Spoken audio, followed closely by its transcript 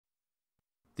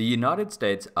The United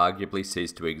States arguably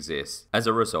ceased to exist as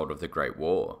a result of the Great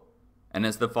War, and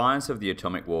as the fires of the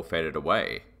atomic war faded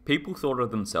away, people thought of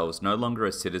themselves no longer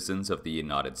as citizens of the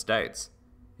United States.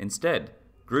 Instead,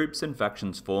 groups and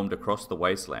factions formed across the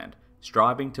wasteland,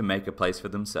 striving to make a place for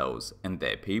themselves and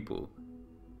their people.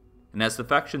 And as the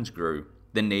factions grew,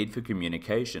 the need for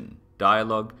communication,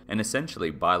 dialogue, and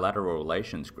essentially bilateral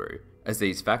relations grew, as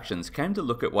these factions came to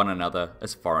look at one another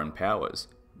as foreign powers,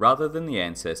 rather than the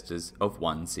ancestors of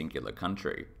one singular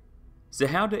country. So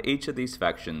how do each of these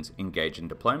factions engage in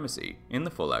diplomacy in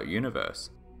the Fallout universe?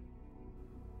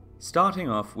 Starting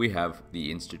off, we have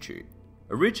the Institute.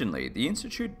 Originally, the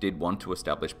Institute did want to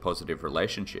establish positive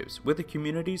relationships with the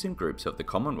communities and groups of the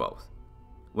Commonwealth.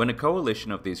 When a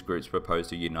coalition of these groups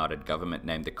proposed a united government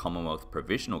named the Commonwealth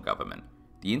Provisional Government,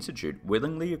 the Institute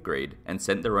willingly agreed and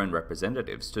sent their own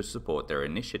representatives to support their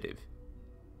initiative.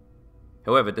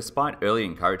 However, despite early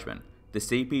encouragement, the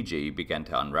CPG began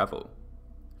to unravel.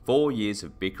 4 years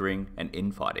of bickering and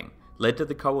infighting led to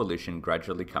the coalition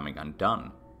gradually coming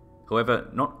undone. However,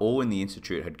 not all in the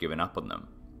Institute had given up on them.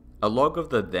 A log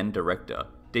of the then director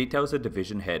details a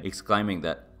division head exclaiming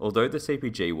that although the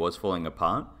CPG was falling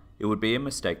apart, it would be a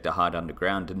mistake to hide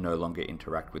underground and no longer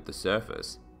interact with the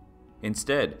surface.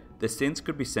 Instead, the synths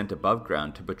could be sent above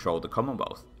ground to patrol the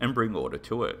Commonwealth and bring order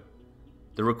to it.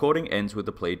 The recording ends with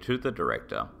a plea to the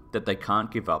director that they can't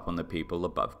give up on the people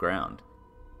above ground,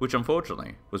 which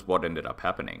unfortunately was what ended up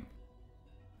happening.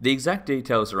 The exact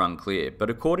details are unclear, but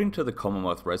according to the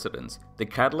Commonwealth residents, the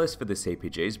catalyst for the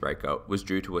CPG's breakup was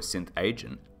due to a synth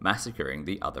agent massacring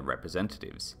the other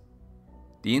representatives.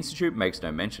 The Institute makes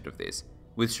no mention of this,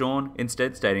 with Sean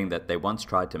instead stating that they once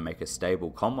tried to make a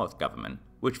stable Commonwealth government,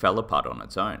 which fell apart on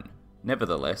its own.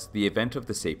 Nevertheless, the event of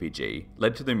the CPG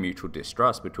led to the mutual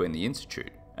distrust between the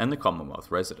Institute and the Commonwealth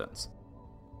residents.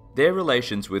 Their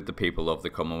relations with the people of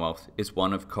the Commonwealth is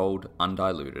one of cold,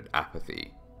 undiluted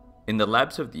apathy. In the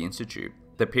labs of the Institute,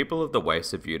 the people of the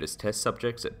Waste are viewed as test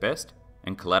subjects at best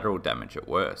and collateral damage at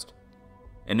worst.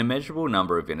 An immeasurable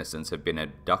number of innocents have been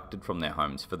abducted from their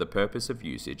homes for the purpose of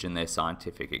usage in their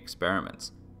scientific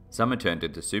experiments. Some are turned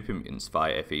into supermutants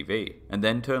via FEV and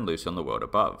then turned loose on the world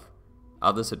above.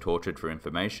 Others are tortured for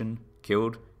information,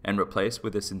 killed, and replaced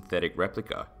with a synthetic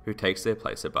replica who takes their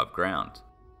place above ground.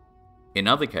 In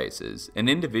other cases, an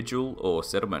individual or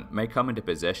settlement may come into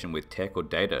possession with tech or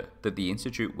data that the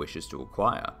Institute wishes to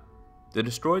acquire. The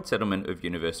destroyed settlement of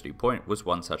University Point was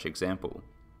one such example.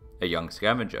 A young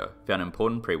scavenger found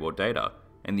important pre-war data,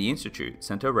 and the Institute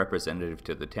sent a representative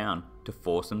to the town to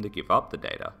force them to give up the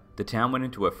data. The town went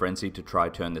into a frenzy to try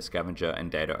turn the scavenger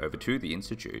and data over to the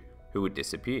Institute, who had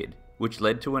disappeared, which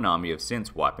led to an army of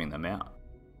synths wiping them out.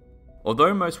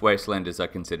 Although most Wastelanders are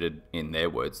considered, in their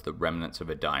words, the remnants of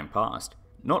a dying past,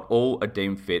 not all are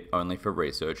deemed fit only for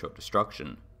research or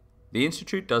destruction. The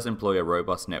Institute does employ a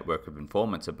robust network of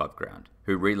informants above ground,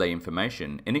 who relay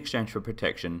information in exchange for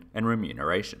protection and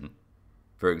remuneration.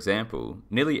 For example,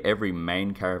 nearly every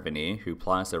main caravaneer who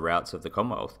plies the routes of the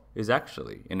Commonwealth is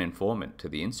actually an informant to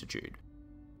the Institute.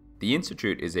 The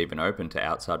Institute is even open to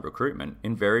outside recruitment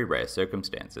in very rare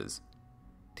circumstances.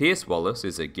 T.S. Wallace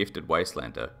is a gifted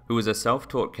Wastelander who is a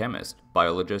self-taught chemist,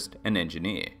 biologist, and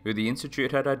engineer who the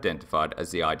Institute had identified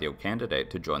as the ideal candidate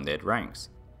to join their ranks.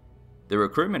 The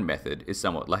recruitment method is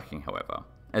somewhat lacking, however,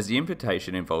 as the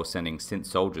invitation involves sending synth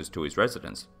soldiers to his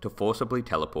residence to forcibly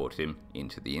teleport him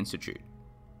into the Institute.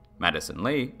 Madison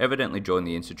Lee evidently joined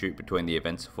the Institute between the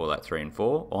events of Fallout 3 and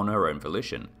 4 on her own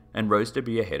volition, and rose to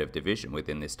be a head of division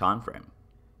within this timeframe.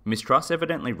 Mistrust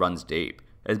evidently runs deep,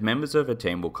 as members of her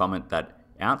team will comment that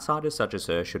outsiders such as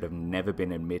her should have never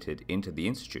been admitted into the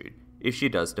Institute if she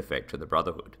does defect to the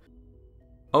Brotherhood.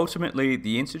 Ultimately,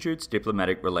 the Institute's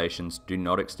diplomatic relations do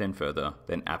not extend further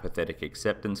than apathetic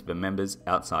acceptance for members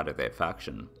outside of their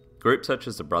faction. Groups such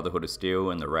as the Brotherhood of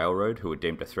Steel and the Railroad, who are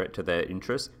deemed a threat to their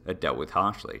interests, are dealt with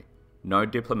harshly. No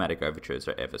diplomatic overtures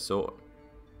are ever sought.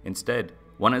 Instead,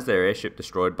 one has their airship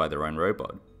destroyed by their own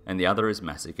robot, and the other is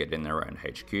massacred in their own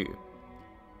HQ.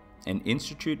 An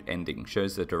Institute ending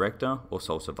shows the director, or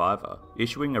sole survivor,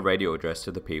 issuing a radio address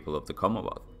to the people of the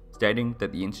Commonwealth, stating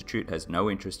that the Institute has no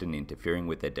interest in interfering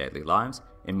with their daily lives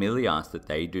and merely asks that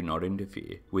they do not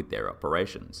interfere with their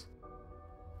operations.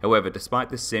 However, despite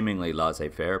this seemingly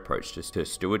laissez-faire approach to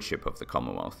stewardship of the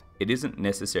Commonwealth, it isn't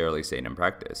necessarily seen in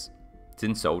practice.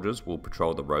 Synth soldiers will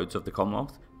patrol the roads of the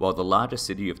Commonwealth, while the largest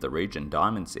city of the region,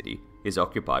 Diamond City, is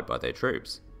occupied by their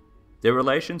troops. Their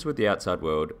relations with the outside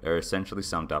world are essentially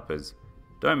summed up as,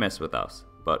 "Don't mess with us,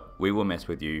 but we will mess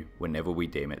with you whenever we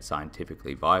deem it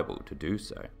scientifically viable to do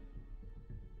so."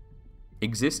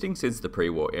 Existing since the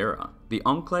pre-war era, the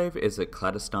Enclave is a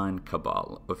clandestine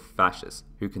cabal of fascists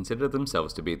who consider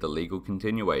themselves to be the legal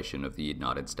continuation of the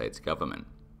United States government.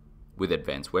 With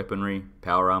advanced weaponry,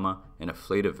 power armor, and a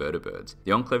fleet of vertibirds,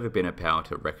 the Enclave have been a power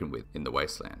to reckon with in the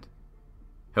Wasteland.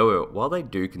 However, while they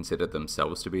do consider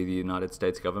themselves to be the United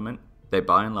States government, they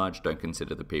by and large don't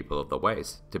consider the people of the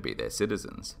Waste to be their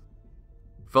citizens.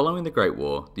 Following the Great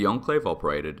War, the Enclave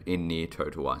operated in near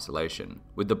total isolation,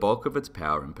 with the bulk of its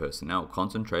power and personnel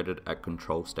concentrated at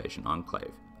Control Station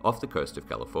Enclave, off the coast of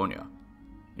California.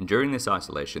 And during this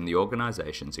isolation, the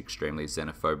organization's extremely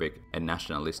xenophobic and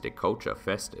nationalistic culture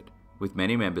festered, with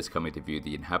many members coming to view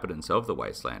the inhabitants of the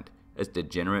Wasteland as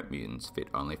degenerate mutants fit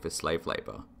only for slave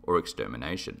labor or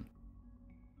extermination.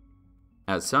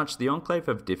 As such, the Enclave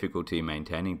have difficulty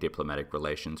maintaining diplomatic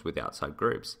relations with outside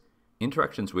groups.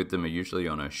 Interactions with them are usually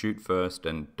on a shoot first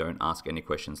and don't ask any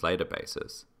questions later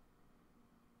basis.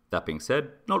 That being said,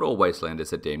 not all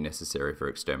Wastelanders are deemed necessary for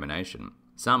extermination.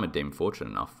 Some are deemed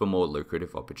fortunate enough for more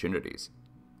lucrative opportunities.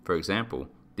 For example,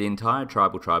 the entire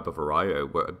tribal tribe of Arroyo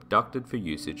were abducted for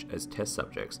usage as test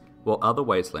subjects, while other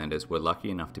Wastelanders were lucky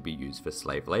enough to be used for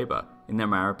slave labor in their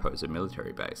Mariposa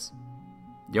military base.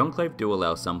 The Enclave do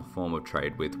allow some form of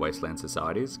trade with Wasteland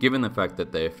societies, given the fact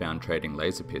that they are found trading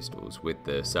laser pistols with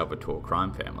the Salvatore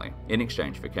crime family in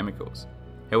exchange for chemicals.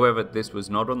 However, this was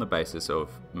not on the basis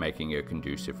of making a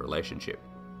conducive relationship.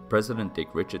 President Dick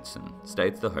Richardson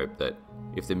states the hope that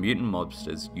if the mutant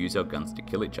mobsters use our guns to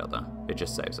kill each other, it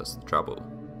just saves us the trouble.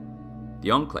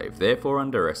 The Enclave therefore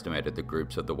underestimated the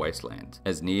groups of the Wasteland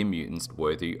as near mutants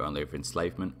worthy only of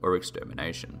enslavement or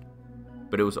extermination.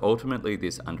 But it was ultimately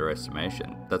this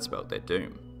underestimation that spelled their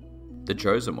doom. The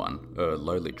Chosen One, a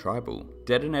lowly tribal,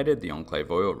 detonated the Enclave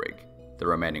oil rig. The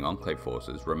remaining Enclave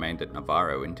forces remained at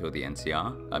Navarro until the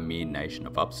NCR, a mere nation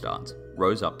of upstarts,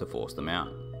 rose up to force them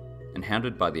out. And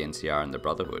hounded by the NCR and the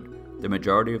Brotherhood, the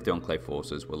majority of the Enclave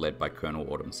forces were led by Colonel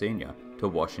Autumn Sr. to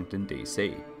Washington,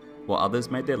 D.C., while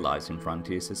others made their lives in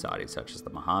frontier societies such as the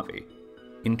Mojave.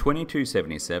 In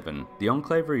 2277, the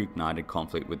Enclave reignited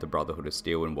conflict with the Brotherhood of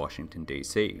Steel in Washington,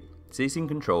 D.C., seizing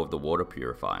control of the water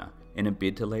purifier in a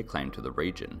bid to lay claim to the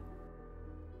region.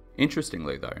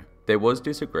 Interestingly though, there was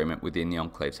disagreement within the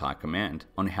Enclave's high command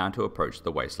on how to approach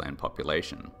the Wasteland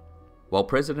population. While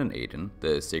President Eden,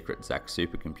 the secret Zack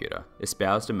supercomputer,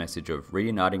 espoused a message of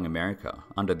reuniting America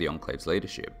under the Enclave's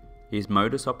leadership, his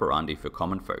modus operandi for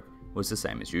common folk was the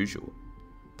same as usual.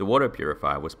 The water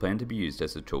purifier was planned to be used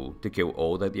as a tool to kill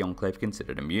all that the Enclave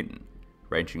considered a mutant,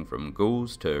 ranging from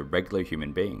ghouls to regular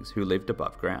human beings who lived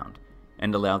above ground,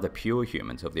 and allow the pure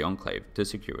humans of the Enclave to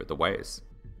secure the waste.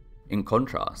 In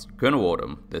contrast, Colonel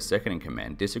Autumn, the second in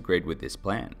command, disagreed with this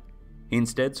plan. He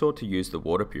instead sought to use the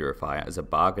water purifier as a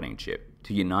bargaining chip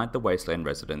to unite the Wasteland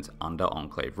residents under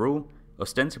Enclave rule,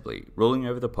 ostensibly ruling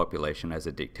over the population as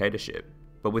a dictatorship,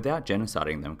 but without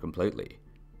genociding them completely.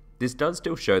 This does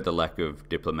still show the lack of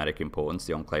diplomatic importance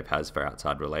the Enclave has for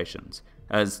outside relations,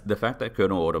 as the fact that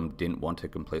Colonel Autumn didn't want to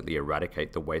completely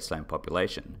eradicate the Wasteland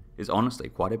population is honestly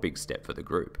quite a big step for the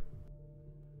group.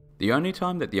 The only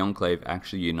time that the Enclave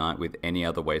actually unite with any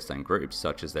other Wasteland groups,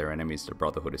 such as their enemies the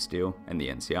Brotherhood of Steel and the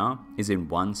NCR, is in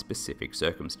one specific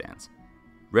circumstance.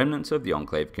 Remnants of the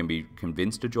Enclave can be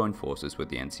convinced to join forces with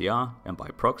the NCR, and by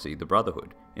proxy the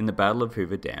Brotherhood, in the Battle of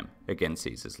Hoover Dam against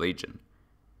Caesar's Legion.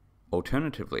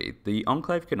 Alternatively, the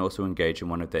Enclave can also engage in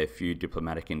one of their few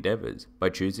diplomatic endeavours by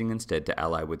choosing instead to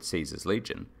ally with Caesar's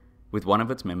Legion, with one of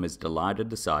its members delighted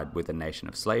to side with a nation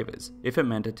of slavers if it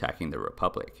meant attacking the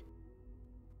Republic.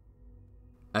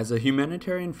 As a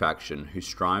humanitarian faction who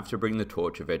strive to bring the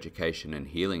torch of education and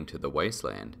healing to the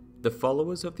Wasteland, the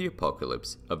followers of the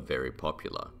Apocalypse are very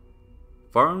popular.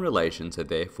 Foreign relations are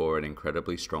therefore an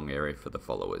incredibly strong area for the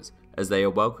followers, as they are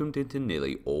welcomed into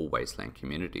nearly all Wasteland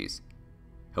communities.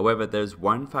 However, there's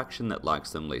one faction that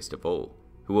likes them least of all,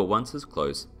 who were once as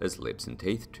close as lips and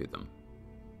teeth to them.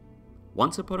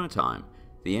 Once upon a time,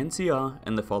 the NCR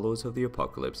and the followers of the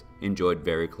Apocalypse enjoyed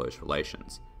very close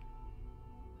relations.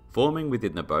 Forming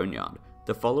within the Boneyard,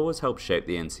 the followers helped shape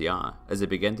the NCR as it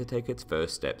began to take its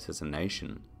first steps as a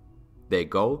nation. Their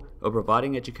goal of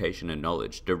providing education and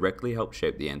knowledge directly helped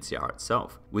shape the NCR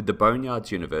itself, with the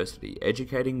Boneyards University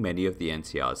educating many of the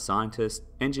NCR's scientists,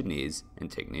 engineers,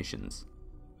 and technicians.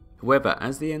 However,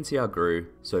 as the NCR grew,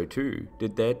 so too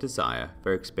did their desire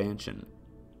for expansion.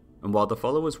 And while the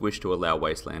followers wished to allow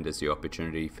Wastelanders the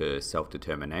opportunity for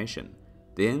self-determination,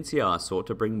 the NCR sought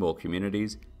to bring more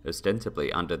communities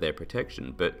ostensibly under their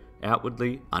protection, but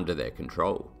outwardly under their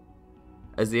control.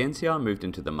 As the NCR moved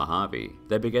into the Mojave,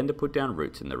 they began to put down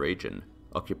roots in the region,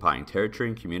 occupying territory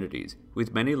and communities,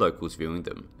 with many locals viewing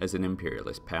them as an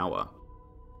imperialist power.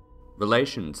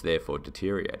 Relations therefore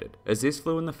deteriorated, as this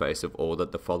flew in the face of all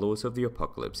that the followers of the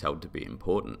Apocalypse held to be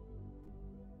important.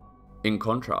 In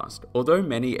contrast, although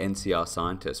many NCR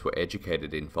scientists were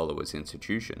educated in followers'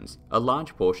 institutions, a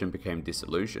large portion became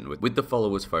disillusioned with the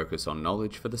followers' focus on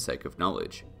knowledge for the sake of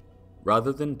knowledge.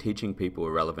 Rather than teaching people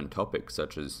irrelevant topics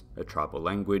such as a tribal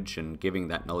language and giving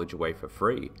that knowledge away for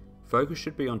free, focus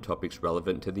should be on topics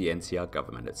relevant to the NCR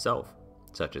government itself,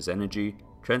 such as energy,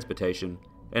 transportation,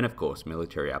 and of course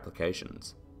military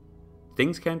applications.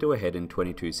 Things came to a head in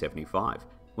 2275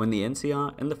 when the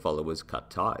NCR and the followers cut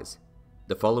ties.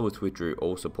 The followers withdrew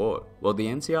all support, while the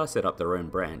NCR set up their own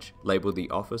branch, labelled the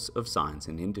Office of Science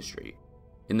and Industry.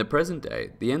 In the present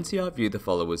day, the NCR view the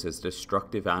followers as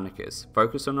destructive anarchists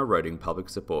focused on eroding public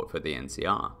support for the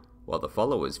NCR, while the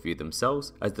followers view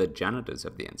themselves as the janitors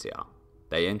of the NCR.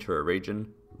 They enter a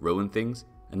region, ruin things,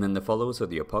 and then the followers of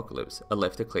the Apocalypse are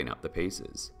left to clean up the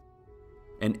pieces.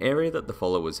 An area that the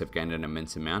followers have gained an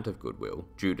immense amount of goodwill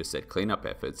due to said cleanup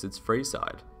efforts is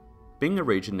Freeside. Being a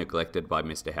region neglected by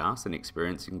Mr. House and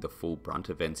experiencing the full brunt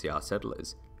of NCR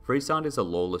settlers, Freeside is a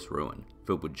lawless ruin,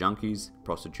 filled with junkies,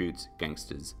 prostitutes,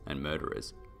 gangsters, and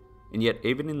murderers. And yet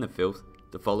even in the filth,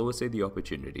 the followers see the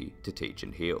opportunity to teach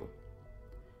and heal.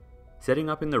 Setting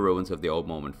up in the ruins of the old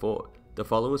Mormon fort, the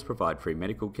followers provide free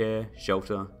medical care,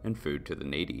 shelter, and food to the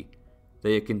needy.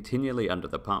 They are continually under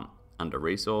the pump,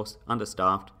 under-resourced,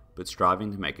 understaffed, but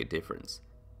striving to make a difference.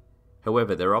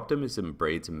 However, their optimism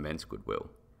breeds immense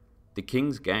goodwill. The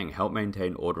King's gang help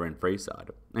maintain order in Freeside,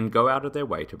 and go out of their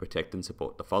way to protect and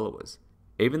support the followers.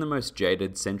 Even the most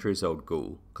jaded, centuries-old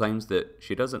ghoul claims that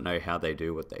she doesn't know how they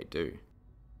do what they do.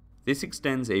 This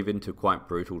extends even to quite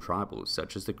brutal tribals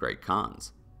such as the Great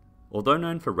Khans. Although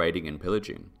known for raiding and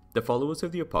pillaging, the followers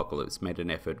of the Apocalypse made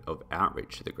an effort of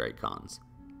outreach to the Great Khans.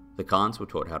 The Khans were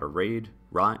taught how to read,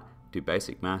 write, do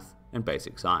basic math, and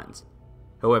basic science.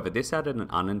 However, this had an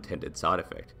unintended side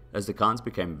effect, as the Khans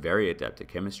became very adept at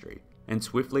chemistry, and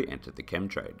swiftly entered the chem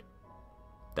trade.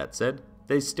 That said,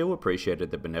 they still appreciated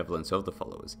the benevolence of the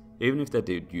followers, even if they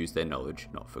did use their knowledge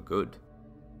not for good.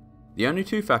 The only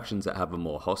two factions that have a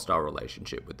more hostile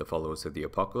relationship with the followers of the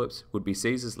Apocalypse would be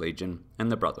Caesar's Legion and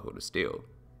the Brotherhood of Steel.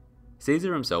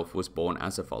 Caesar himself was born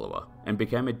as a follower, and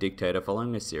became a dictator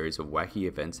following a series of wacky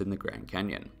events in the Grand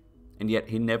Canyon. And yet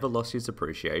he never lost his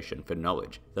appreciation for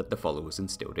knowledge that the followers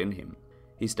instilled in him.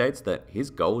 He states that his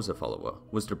goal as a follower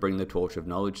was to bring the torch of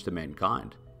knowledge to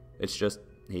mankind. It's just,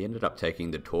 he ended up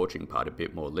taking the torching part a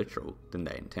bit more literal than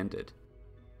they intended.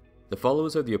 The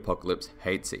followers of the Apocalypse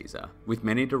hate Caesar, with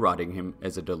many deriding him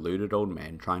as a deluded old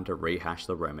man trying to rehash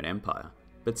the Roman Empire,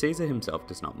 but Caesar himself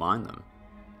does not mind them.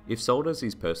 If sold as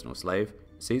his personal slave,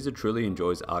 Caesar truly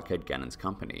enjoys Arcade Gannon's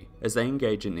company, as they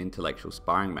engage in intellectual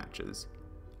sparring matches.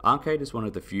 Arcade is one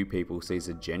of the few people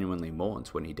Caesar genuinely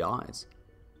mourns when he dies.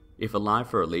 If alive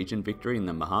for a legion victory in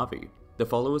the Mojave, the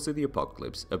followers of the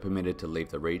Apocalypse are permitted to leave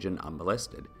the region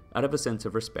unmolested, out of a sense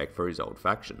of respect for his old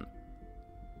faction.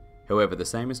 However, the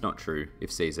same is not true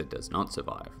if Caesar does not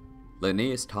survive.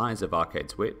 Linnaeus tires of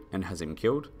Arcade's wit and has him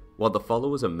killed, while the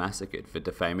followers are massacred for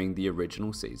defaming the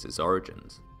original Caesar's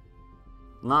origins.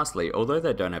 Lastly, although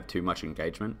they don't have too much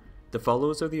engagement, the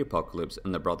followers of the Apocalypse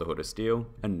and the Brotherhood of Steel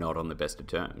are not on the best of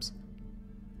terms.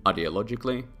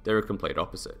 Ideologically, they're a complete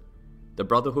opposite. The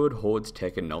Brotherhood hoards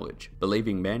tech and knowledge,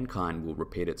 believing mankind will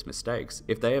repeat its mistakes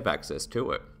if they have access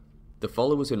to it. The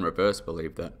followers in reverse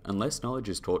believe that unless knowledge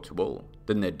is taught to all,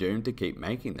 then they're doomed to keep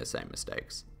making the same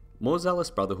mistakes. More zealous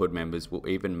Brotherhood members will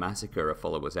even massacre a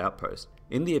follower's outpost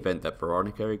in the event that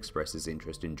Veronica expresses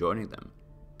interest in joining them,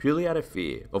 purely out of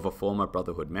fear of a former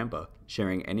Brotherhood member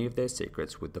sharing any of their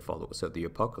secrets with the followers of the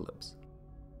Apocalypse.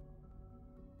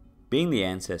 Being the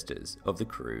ancestors of the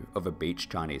crew of a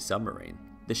beached Chinese submarine,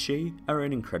 the Shi are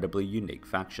an incredibly unique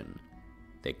faction.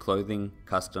 Their clothing,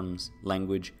 customs,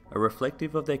 language are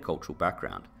reflective of their cultural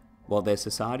background, while their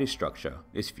society structure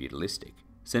is feudalistic,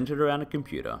 centered around a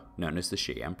computer known as the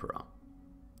Shi Emperor.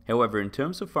 However, in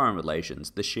terms of foreign relations,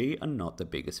 the Shi are not the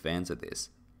biggest fans of this.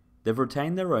 They've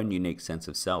retained their own unique sense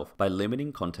of self by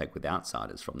limiting contact with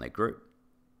outsiders from their group.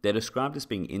 They're described as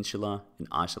being insular and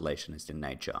isolationist in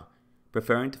nature,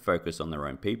 preferring to focus on their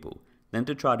own people than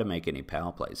to try to make any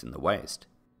power plays in the Waste.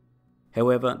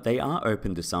 However, they are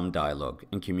open to some dialogue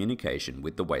and communication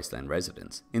with the Wasteland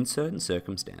residents in certain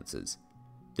circumstances.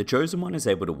 The Chosen One is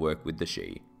able to work with the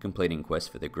Shi, completing quests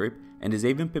for the group, and is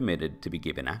even permitted to be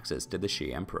given access to the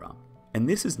Shi Emperor. And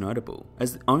this is notable,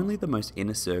 as only the most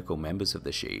inner circle members of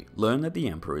the Shi learn that the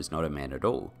Emperor is not a man at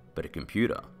all, but a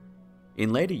computer.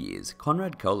 In later years,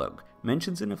 Conrad Kellogg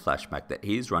mentions in a flashback that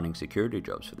he is running security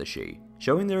jobs for the Shi,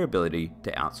 showing their ability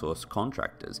to outsource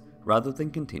contractors rather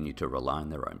than continue to rely on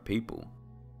their own people.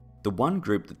 The one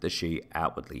group that the Shi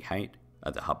outwardly hate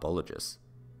are the Hobologists.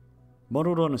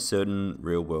 Modelled on a certain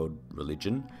real-world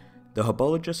religion, the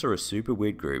Hobologists are a super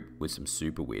weird group with some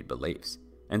super weird beliefs.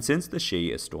 And since the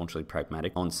Shi are staunchly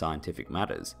pragmatic on scientific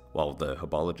matters, while the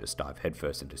Hobologists dive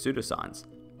headfirst into pseudoscience,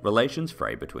 relations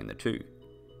fray between the two.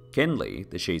 Ken Lee,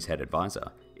 the Shi's head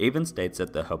advisor, even states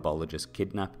that the Hobologists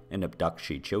kidnap and abduct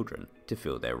Shi children to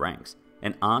fill their ranks,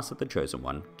 and asks that the Chosen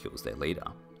One kills their leader.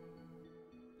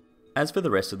 As for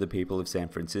the rest of the people of San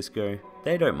Francisco,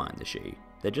 they don't mind the Shi,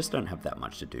 they just don't have that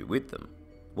much to do with them.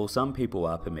 While some people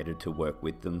are permitted to work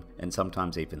with them and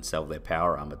sometimes even sell their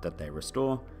power armor that they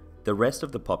restore, the rest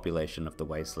of the population of the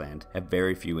Wasteland have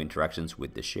very few interactions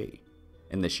with the Shi,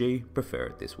 and the Shi prefer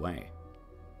it this way.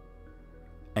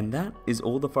 And that is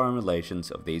all the foreign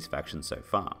relations of these factions so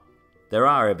far. There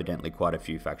are evidently quite a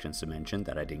few factions to mention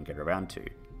that I didn't get around to,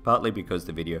 partly because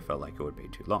the video felt like it would be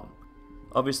too long.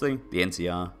 Obviously, the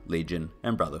NCR, Legion,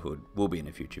 and Brotherhood will be in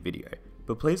a future video,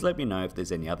 but please let me know if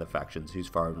there's any other factions whose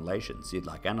foreign relations you'd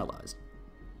like analysed.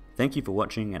 Thank you for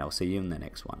watching, and I'll see you in the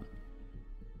next one.